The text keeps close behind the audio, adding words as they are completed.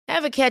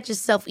Ever catch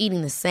yourself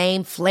eating the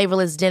same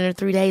flavorless dinner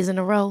 3 days in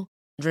a row?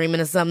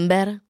 Dreaming of something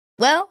better?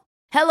 Well,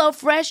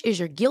 HelloFresh is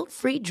your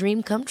guilt-free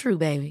dream come true,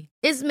 baby.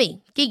 It's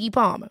me, Keke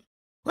Palmer.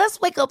 Let's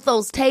wake up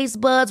those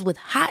taste buds with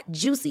hot,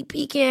 juicy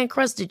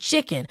pecan-crusted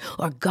chicken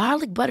or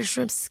garlic butter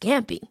shrimp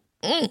scampi.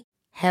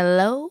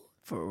 Hello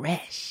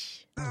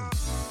Fresh.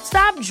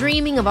 Stop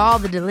dreaming of all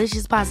the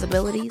delicious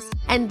possibilities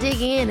and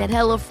dig in at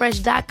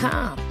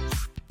HelloFresh.com.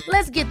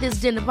 Let's get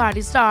this dinner party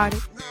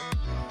started.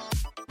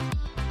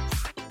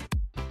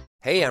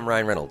 Hey, I'm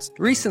Ryan Reynolds.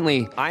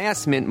 Recently, I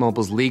asked Mint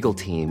Mobile's legal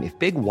team if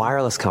big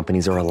wireless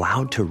companies are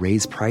allowed to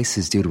raise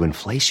prices due to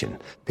inflation.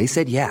 They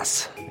said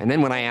yes. And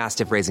then when I asked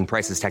if raising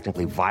prices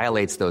technically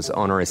violates those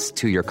onerous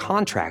two-year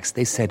contracts,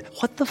 they said,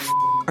 "What the f***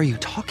 are you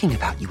talking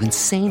about, you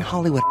insane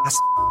Hollywood ass?"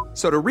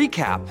 So to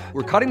recap,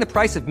 we're cutting the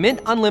price of Mint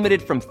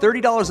Unlimited from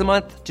 $30 a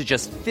month to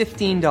just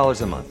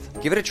 $15 a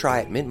month. Give it a try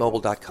at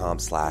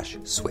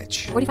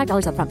mintmobile.com/switch.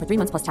 $45 up front for 3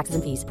 months plus taxes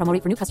and fees. Promo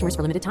rate for new customers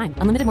for limited time.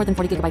 Unlimited more than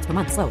 40 gigabytes per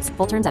month. Slows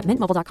full terms at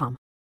mintmobile.com.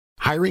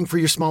 Hiring for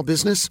your small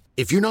business?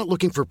 If you're not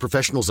looking for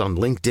professionals on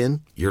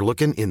LinkedIn, you're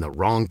looking in the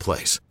wrong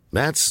place.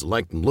 That's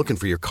like looking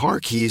for your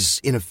car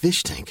keys in a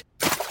fish tank.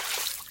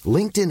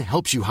 LinkedIn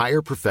helps you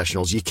hire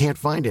professionals you can't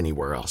find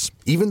anywhere else,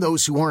 even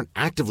those who aren't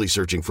actively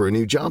searching for a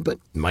new job but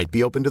might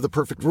be open to the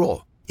perfect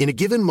role. In a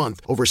given month,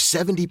 over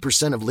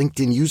 70% of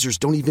LinkedIn users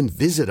don't even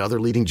visit other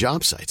leading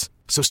job sites.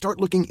 So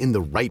start looking in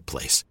the right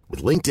place.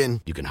 With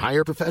LinkedIn, you can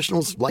hire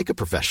professionals like a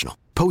professional.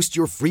 Post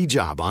your free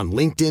job on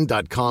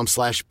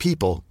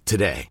linkedin.com/people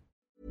today.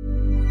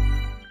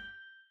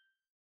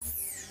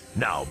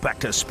 Now back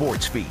to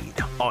Sports Feed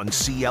on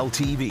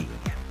CLTV.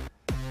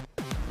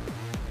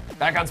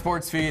 Back on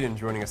Sports Feed and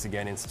joining us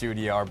again in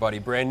studio, our buddy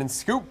Brandon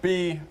Scoop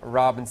B.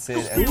 Robinson,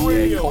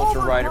 NBA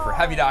culture writer for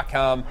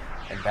Heavy.com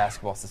and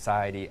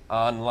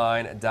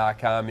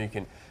BasketballSocietyOnline.com. You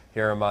can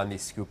hear him on the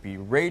Scoopy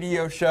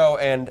radio show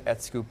and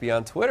at Scoopy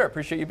on Twitter.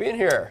 Appreciate you being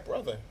here.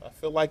 Brother, I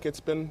feel like it's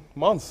been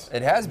months.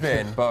 It has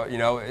been, but,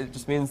 it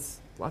just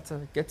means lots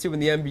to get to in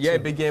the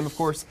NBA. Big game, of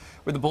course,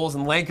 with the Bulls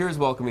and Lakers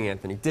welcoming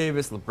Anthony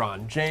Davis,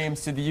 LeBron James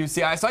to the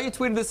UC. I saw you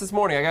tweeted this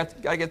morning. I got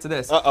to get to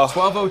this.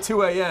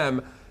 12:02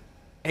 a.m.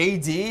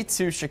 AD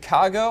to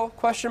Chicago, ?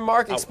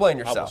 Explain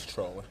yourself. I was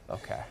trolling.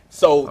 Okay.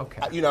 So,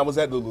 I was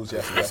at Lulu's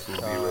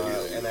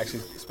yesterday and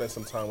actually spent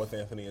some time with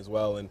Anthony as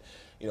well. And,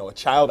 a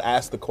child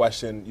asked the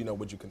question,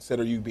 would you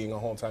consider you being a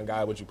hometown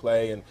guy? Would you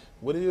play? And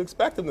what do you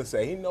expect him to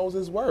say? He knows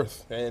his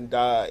worth. And,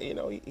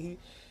 he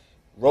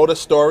wrote a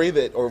story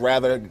that, or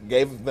rather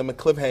gave them a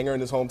cliffhanger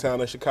in his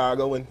hometown of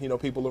Chicago, and,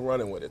 people are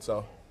running with it.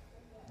 So,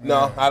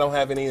 no, I don't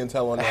have any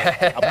intel on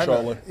that. I'm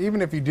trolling.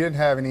 Even if you didn't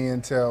have any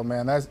intel,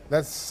 man,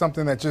 that's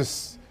something that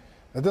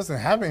doesn't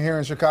happen here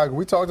in Chicago.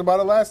 We talked about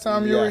it last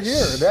time you were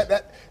here.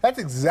 That's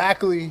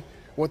exactly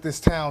what this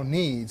town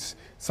needs.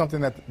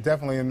 Something that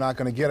definitely I'm not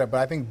going to get at,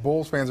 but I think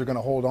Bulls fans are going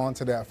to hold on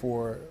to that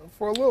for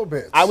a little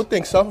bit. I would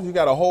think so. You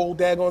got a whole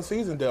daggone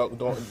season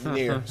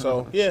near.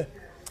 So, yeah.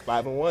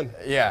 5-1.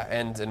 Yeah,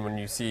 and when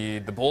you see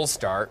the Bulls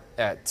start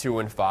at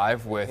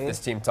 2-5 with this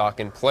team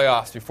talking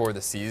playoffs before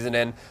the season,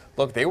 and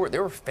look, they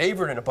were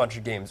favored in a bunch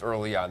of games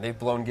early on. They've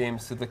blown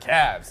games to the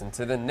Cavs and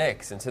to the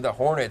Knicks and to the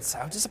Hornets.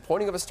 How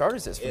disappointing of a start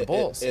is this for the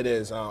Bulls? It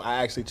is.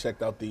 I actually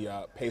checked out the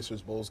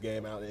Pacers-Bulls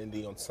game out in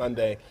Indy on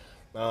Sunday.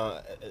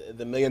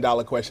 The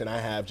million-dollar question I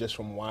have just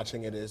from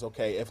watching it is,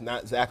 okay, if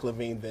not Zach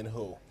LaVine, then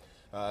who?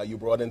 You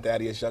brought in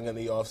Thaddeus Young in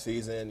the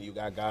offseason. You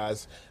got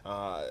guys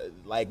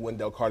like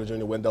Wendell Carter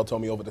Jr. Wendell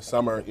told me over the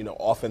summer,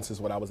 offense is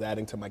what I was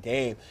adding to my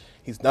game.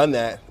 He's done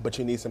that, but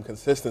you need some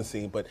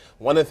consistency. But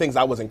one of the things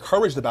I was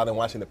encouraged about in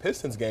watching the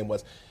Pistons game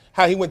was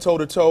how he went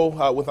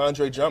toe-to-toe with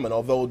Andre Drummond.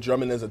 Although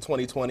Drummond is a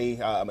 2020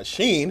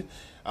 machine,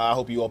 I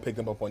hope you all picked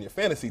him up on your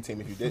fantasy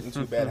team. If you didn't,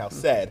 too bad, how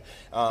sad.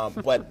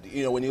 But,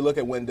 when you look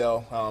at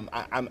Wendell,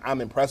 I'm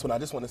impressed with him. I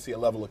just want to see a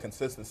level of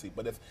consistency.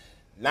 But if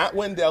not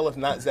Wendell, if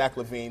not Zach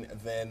LaVine,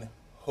 then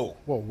who?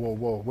 Whoa.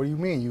 What do you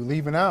mean? You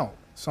leaving out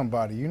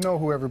somebody. You know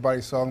who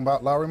everybody's talking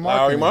about, Lauri Markkanen.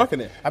 Lauri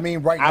Markkanen. I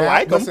mean,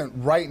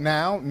 right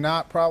now,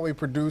 not probably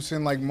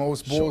producing like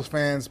most Bulls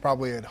fans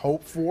probably had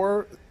hoped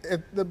for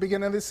at the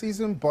beginning of the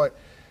season, but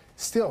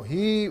still,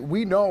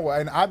 we know,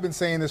 and I've been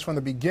saying this from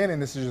the beginning,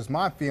 this is just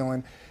my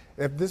feeling,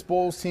 if this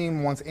Bulls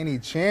team wants any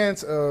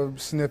chance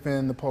of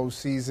sniffing the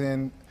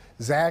postseason,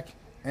 Zach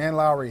and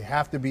Lauri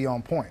have to be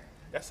on point.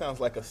 That sounds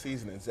like a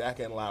seasoning, Zach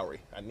and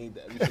Lauri. I need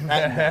that. We should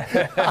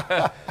patent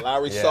that.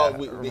 Lauri salt.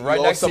 You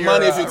owe some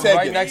money if you take it.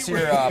 Right next to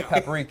your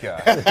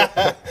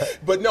paprika.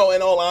 But no,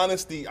 in all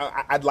honesty,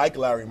 I'd like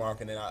Lauri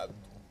Markkanen.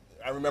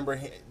 I remember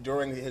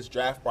during his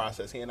draft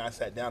process, he and I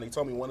sat down. He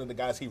told me one of the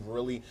guys he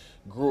really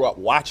grew up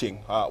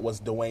watching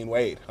was Dwayne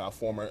Wade,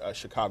 former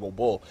Chicago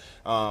Bull.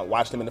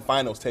 Watched him in the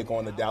finals take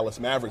on the Dallas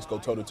Mavericks, go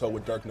toe-to-toe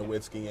with Dirk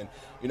Nowitzki. And,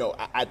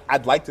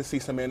 I'd like to see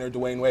some inner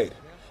Dwayne Wade.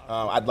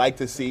 I'd like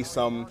to see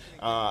some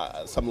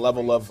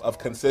level of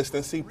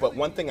consistency. But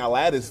one thing I'll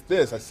add is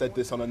this. I said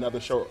this on another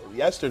show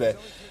yesterday.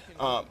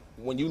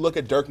 when you look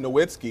at Dirk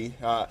Nowitzki,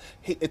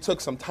 it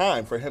took some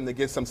time for him to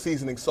get some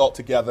seasoning salt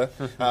together,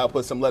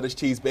 put some lettuce,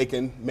 cheese,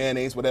 bacon,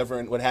 mayonnaise, whatever,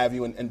 and what have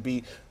you, and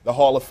be the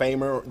Hall of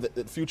Famer,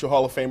 the future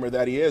Hall of Famer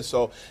that he is.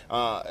 So,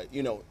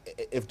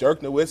 if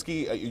Dirk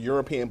Nowitzki, a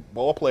European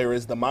ball player,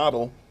 is the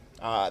model,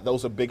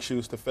 those are big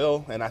shoes to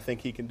fill, and I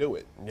think he can do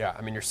it. Yeah,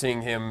 I mean, you're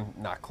seeing him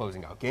not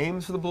closing out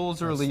games for the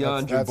Bulls early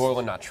on. Jim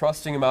Boylen not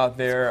trusting him out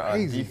there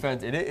on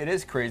defense. It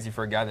is crazy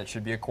for a guy that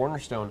should be a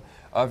cornerstone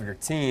of your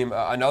team.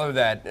 Another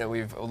that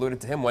we've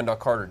alluded to him, Wendell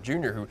Carter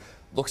Jr., who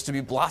looks to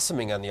be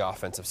blossoming on the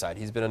offensive side.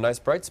 He's been a nice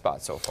bright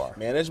spot so far.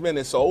 Management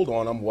is sold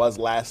on him, was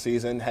last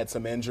season, had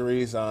some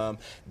injuries.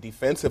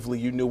 Defensively,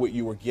 you knew what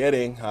you were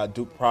getting,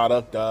 Duke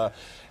product.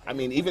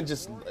 Even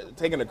just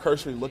taking a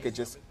cursory look at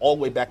just all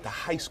the way back to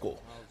high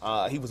school.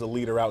 He was a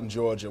leader out in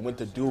Georgia, went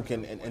to Duke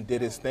and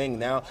did his thing.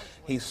 Now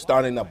he's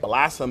starting to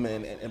blossom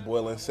in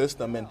Boylen's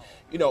system. And,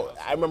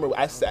 I remember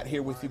I sat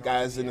here with you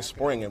guys in the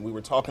spring and we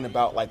were talking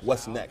about,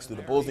 what's next? Do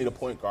the Bulls need a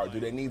point guard? Do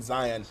they need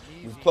Zion?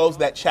 We've closed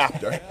that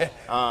chapter.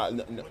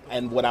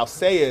 And what I'll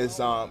say is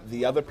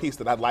the other piece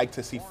that I'd like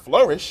to see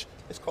flourish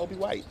is Kobe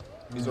White.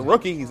 He's a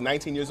rookie. He's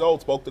 19 years old.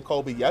 Spoke to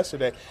Kobe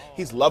yesterday.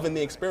 He's loving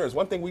the experience.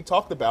 One thing we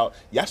talked about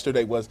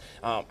yesterday was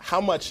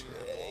how much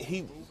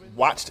he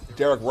watched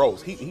Derrick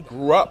Rose. He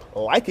grew up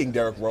liking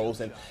Derrick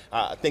Rose and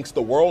thinks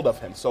the world of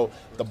him. So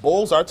the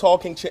Bulls are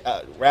talking,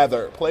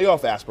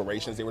 playoff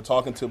aspirations. They were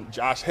talking to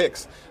Josh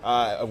Hicks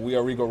of We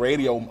Are Regal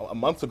Radio a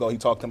month ago. He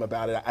talked to him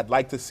about it. I'd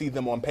like to see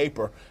them on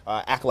paper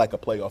act like a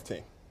playoff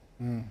team.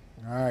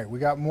 All right, we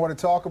got more to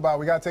talk about.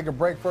 We got to take a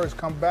break first,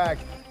 come back.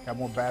 Got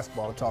more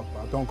basketball to talk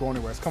about. Don't go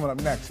anywhere. It's coming up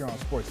next here on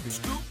Sports Feed.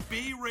 Scoop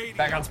B Radio.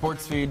 Back on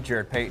Sports Feed,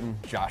 Jared Payton,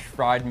 Josh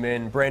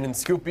Friedman, Brandon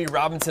Scoop B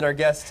Robinson, our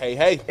guest.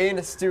 Hey. In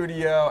the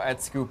studio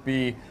at Scoop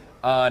B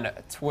on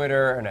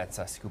Twitter, and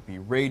that's Scoop B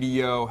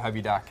Radio,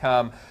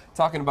 Heavy.com.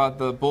 Talking about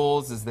the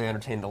Bulls as they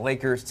entertain the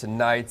Lakers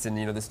tonight. And,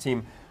 this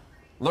team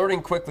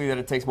learning quickly that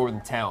it takes more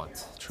than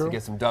talent to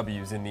get some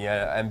W's in the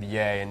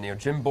NBA. And,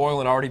 Jim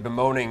Boylen already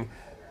bemoaning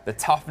the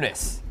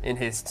toughness in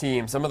his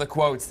team. Some of the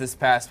quotes this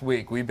past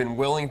week: we've been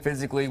willing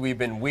physically, we've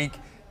been weak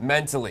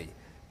mentally.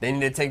 They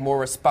need to take more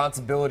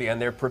responsibility on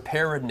their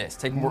preparedness,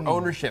 take more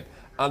ownership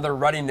on their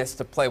readiness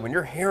to play. When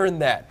you're hearing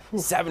that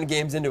 7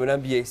 games into an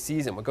NBA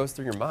season, what goes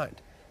through your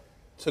mind?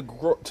 To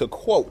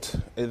quote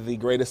the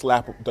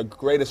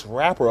greatest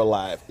rapper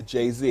alive,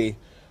 Jay-Z,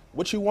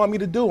 what you want me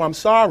to do? I'm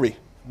sorry.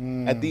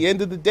 At the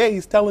end of the day,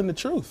 he's telling the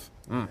truth.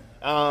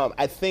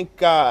 I think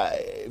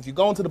if you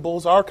go into the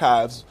Bulls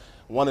archives,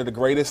 one of the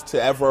greatest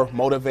to ever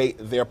motivate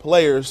their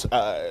players,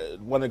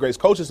 one of the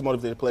greatest coaches to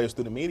motivate their players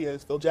through the media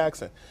is Phil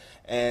Jackson.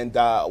 And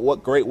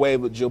what great way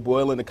with Joe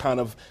Boylen to kind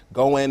of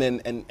go in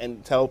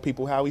and tell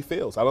people how he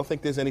feels. I don't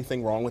think there's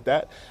anything wrong with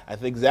that. I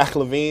think Zach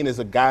LaVine is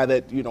a guy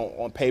that,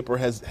 on paper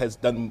has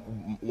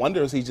done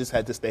wonders. He just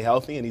had to stay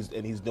healthy, and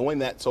he's doing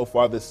that so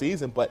far this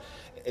season. But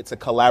it's a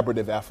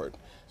collaborative effort.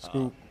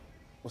 Scoop,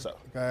 what's up?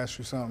 I gotta ask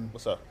you something.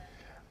 What's up?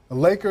 The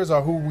Lakers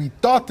are who we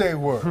thought they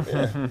were.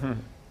 Yeah.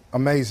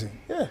 Amazing.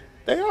 Yeah.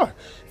 They are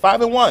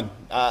 5-1,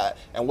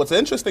 and what's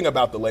interesting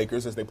about the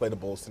Lakers as they play the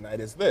Bulls tonight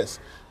is this: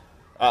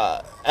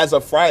 as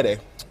of Friday,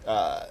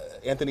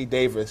 Anthony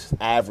Davis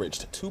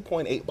averaged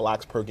 2.8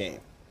 blocks per game.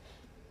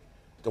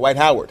 Dwight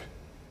Howard,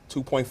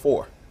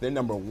 2.4. They're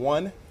number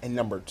 1 and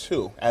number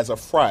 2 as of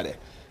Friday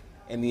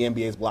in the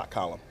NBA's block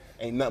column.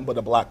 Ain't nothing but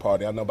a block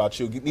party. I don't know about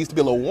you. It needs to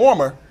be a little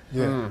warmer.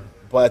 Yeah.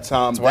 But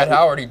Dwight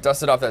Howard, he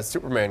dusted off that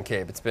Superman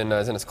cape. It's been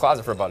in his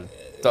closet for about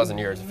a dozen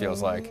years, it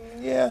feels like.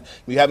 Yeah,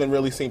 we haven't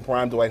really seen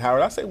prime Dwight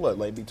Howard. I'd say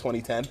maybe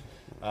 2010,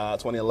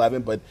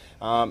 2011, but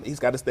he's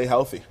got to stay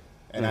healthy.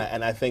 And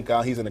I think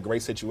he's in a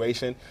great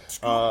situation.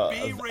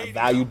 A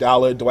value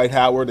dollar. Dwight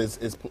Howard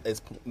is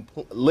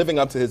living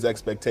up to his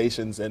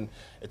expectations, and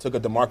it took a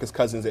DeMarcus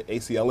Cousins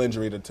ACL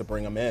injury to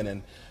bring him in.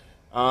 And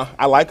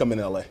I like him in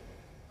LA.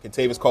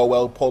 Kentavious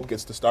Caldwell-Pope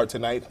gets to start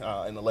tonight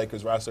in the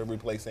Lakers roster,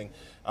 replacing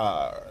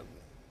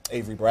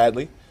Avery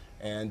Bradley.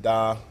 And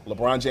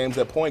LeBron James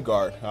at point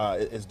guard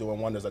is doing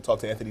wonders. I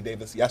talked to Anthony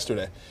Davis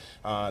yesterday,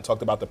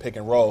 talked about the pick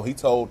and roll. He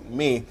told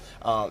me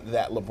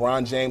that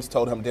LeBron James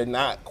told him they're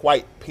not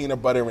quite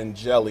peanut butter and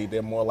jelly.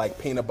 They're more like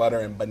peanut butter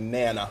and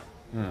banana.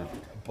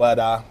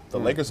 But the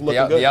Lakers are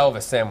looking good. The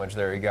Elvis sandwich,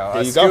 there you go.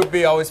 There you go. Scoop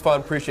B, always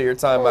fun. Appreciate your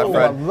time, my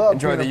friend.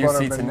 Enjoy the peanut butter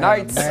UC and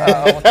tonight.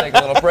 banana, We'll take a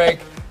little break.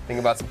 Think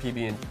about some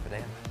PB and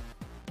banana.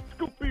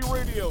 Scoop B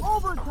Radio.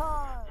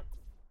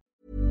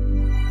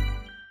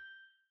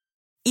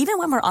 Even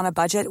when we're on a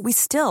budget, we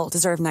still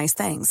deserve nice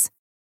things.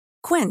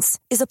 Quince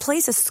is a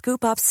place to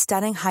scoop up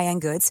stunning high-end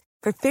goods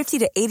for 50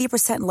 to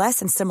 80% less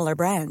than similar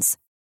brands.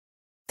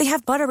 They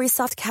have buttery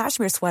soft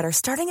cashmere sweaters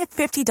starting at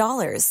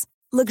 $50,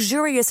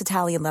 luxurious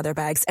Italian leather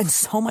bags, and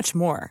so much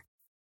more.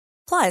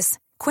 Plus,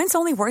 Quince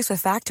only works with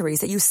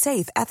factories that use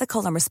safe,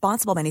 ethical, and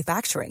responsible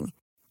manufacturing.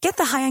 Get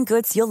the high-end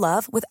goods you'll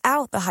love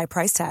without the high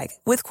price tag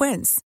with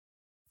Quince.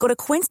 Go to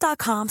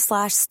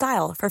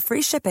quince.com/style for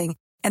free shipping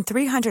and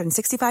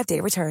 365-day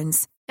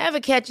returns.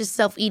 Ever catch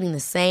yourself eating the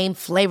same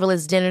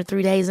flavorless dinner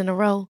 3 days in a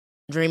row?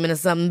 Dreaming of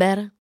something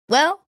better?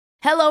 Well,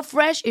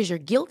 HelloFresh is your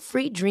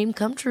guilt-free dream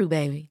come true,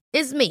 baby.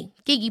 It's me,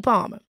 Keke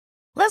Palmer.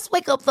 Let's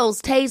wake up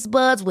those taste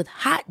buds with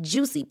hot,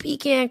 juicy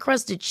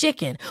pecan-crusted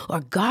chicken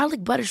or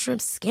garlic butter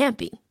shrimp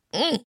scampi.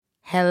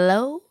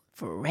 Hello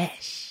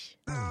Fresh.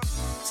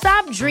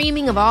 Stop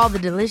dreaming of all the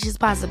delicious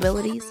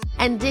possibilities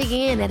and dig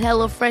in at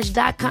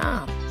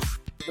HelloFresh.com.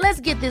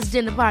 Let's get this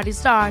dinner party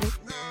started.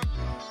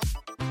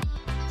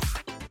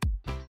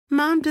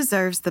 Mom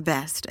deserves the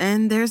best,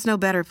 and there's no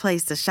better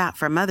place to shop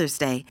for Mother's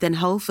Day than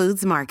Whole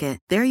Foods Market.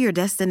 They're your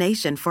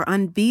destination for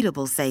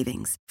unbeatable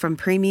savings, from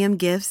premium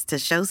gifts to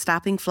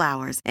show-stopping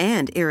flowers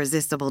and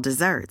irresistible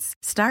desserts.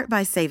 Start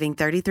by saving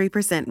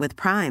 33% with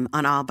Prime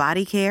on all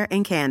body care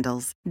and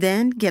candles.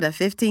 Then get a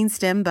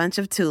 15-stem bunch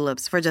of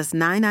tulips for just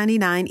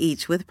 $9.99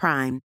 each with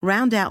Prime.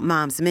 Round out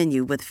Mom's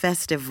menu with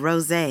festive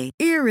rosé,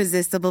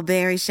 irresistible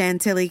berry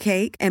chantilly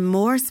cake, and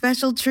more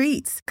special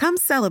treats. Come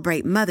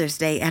celebrate Mother's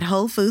Day at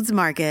Whole Foods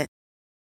Market.